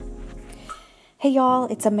Hey y'all,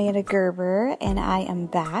 it's Amanda Gerber, and I am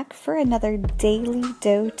back for another daily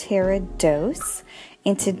doTERRA dose.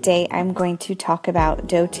 And today I'm going to talk about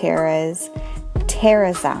doTERRA's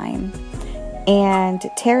Terrazyme. And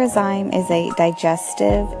Terrazyme is a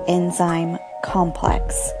digestive enzyme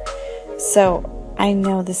complex. So I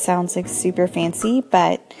know this sounds like super fancy,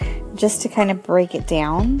 but just to kind of break it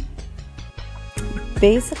down,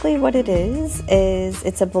 basically what it is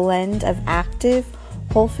it's a blend of active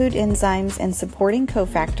whole food enzymes and supporting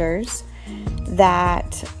cofactors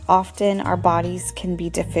that often our bodies can be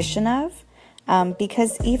deficient of,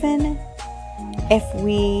 because even if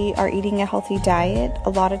we are eating a healthy diet, a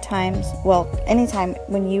lot of times, anytime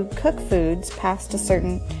when you cook foods past a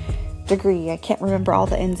certain degree, I can't remember all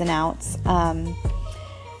the ins and outs,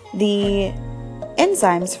 the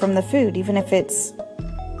enzymes from the food, even if it's,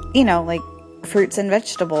 like fruits and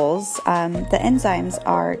vegetables, the enzymes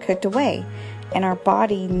are cooked away. And our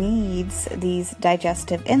body needs these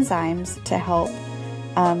digestive enzymes to help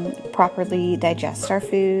properly digest our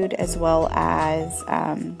food, as well as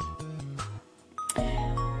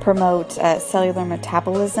promote cellular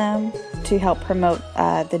metabolism, to help promote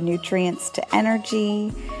the nutrients to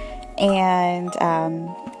energy, and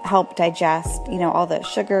help digest, all the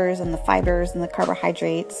sugars and the fibers and the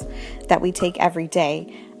carbohydrates that we take every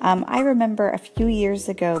day. I remember a few years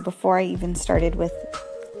ago, before I even started with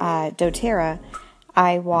doTERRA,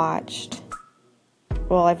 I've watched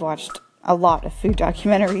a lot of food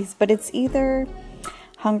documentaries, but it's either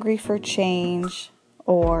Hungry for Change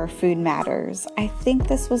or Food Matters. I think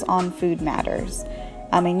this was on Food Matters.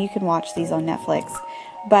 You can watch these on Netflix.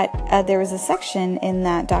 But there was a section in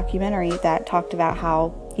that documentary that talked about how,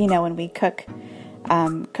 when we cook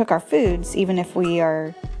our foods, even if we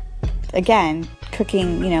are, again,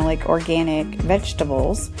 cooking, like organic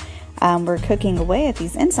vegetables, we're cooking away at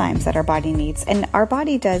these enzymes that our body needs. And our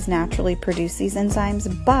body does naturally produce these enzymes,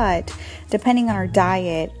 but depending on our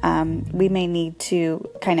diet, we may need to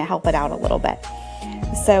kind of help it out a little bit.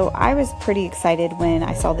 So I was pretty excited when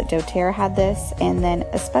I saw that doTERRA had this. And then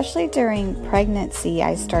especially during pregnancy,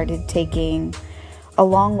 I started taking,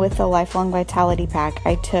 along with the Lifelong Vitality Pack,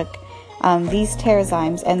 I took these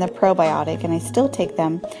Terrazymes and the probiotic, and I still take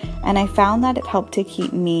them. And I found that it helped to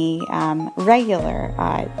keep me regular.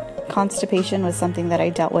 Constipation was something that I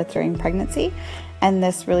dealt with during pregnancy, and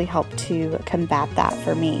this really helped to combat that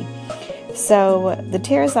for me. So the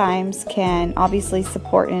Terrazymes can obviously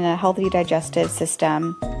support in a healthy digestive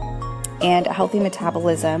system and a healthy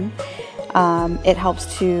metabolism. It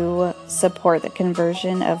helps to support the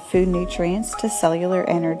conversion of food nutrients to cellular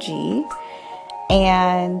energy,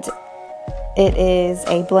 and it is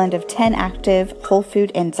a blend of 10 active whole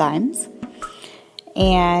food enzymes.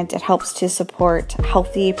 And it helps to support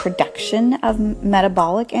healthy production of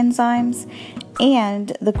metabolic enzymes.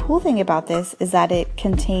 And the cool thing about this is that it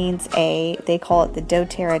contains they call it the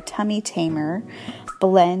doTERRA Tummy Tamer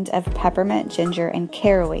blend of peppermint, ginger, and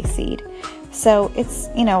caraway seed. So it's,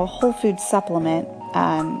 a whole food supplement.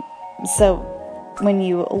 So when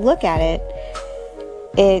you look at it,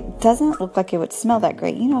 it doesn't look like it would smell that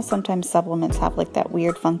great. Sometimes supplements have like that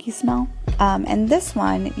weird funky smell. And this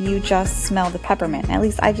one, you just smell the peppermint. At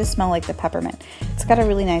least I just smell like the peppermint. It's got a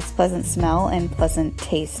really nice, pleasant smell and pleasant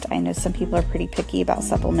taste. I know some people are pretty picky about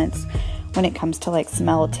supplements when it comes to like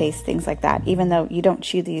smell, taste, things like that. Even though you don't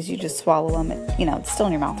chew these, you just swallow them. It's still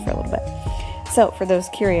in your mouth for a little bit. So for those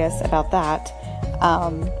curious about that,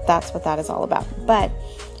 that's what that is all about. But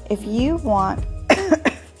if you want,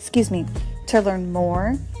 to learn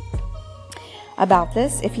more about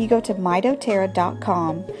this, if you go to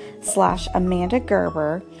mydoterra.com/Amanda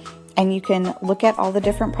Gerber, and you can look at all the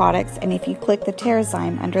different products, and if you click the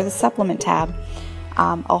Terrazyme under the supplement tab,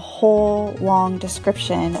 a whole long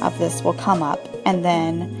description of this will come up, and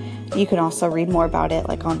then you can also read more about it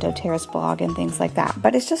like on doTERRA's blog and things like that.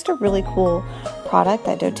 But it's just a really cool product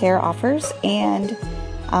that doTERRA offers, and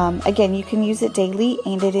again, you can use it daily,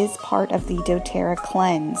 and it is part of the doTERRA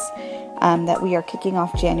Cleanse that we are kicking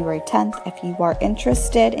off January 10th. If you are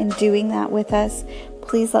interested in doing that with us,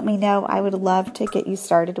 please let me know. I would love to get you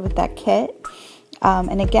started with that kit.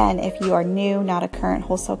 And again, if you are new, not a current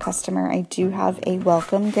wholesale customer, I do have a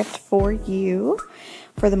welcome gift for you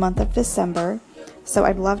for the month of December. So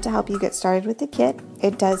I'd love to help you get started with the kit.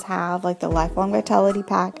 It does have like the Lifelong Vitality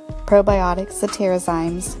Pack, probiotics, the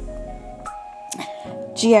Terrazymes,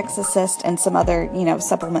 GX Assist, and some other,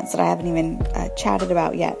 supplements that I haven't even chatted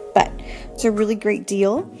about yet. But it's a really great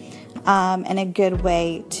deal, and a good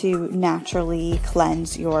way to naturally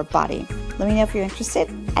cleanse your body. Let me know if you're interested.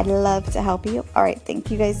 I'd love to help you. All right.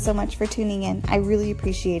 Thank you guys so much for tuning in. I really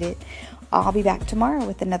appreciate it. I'll be back tomorrow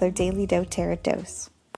with another Daily doTERRA dose.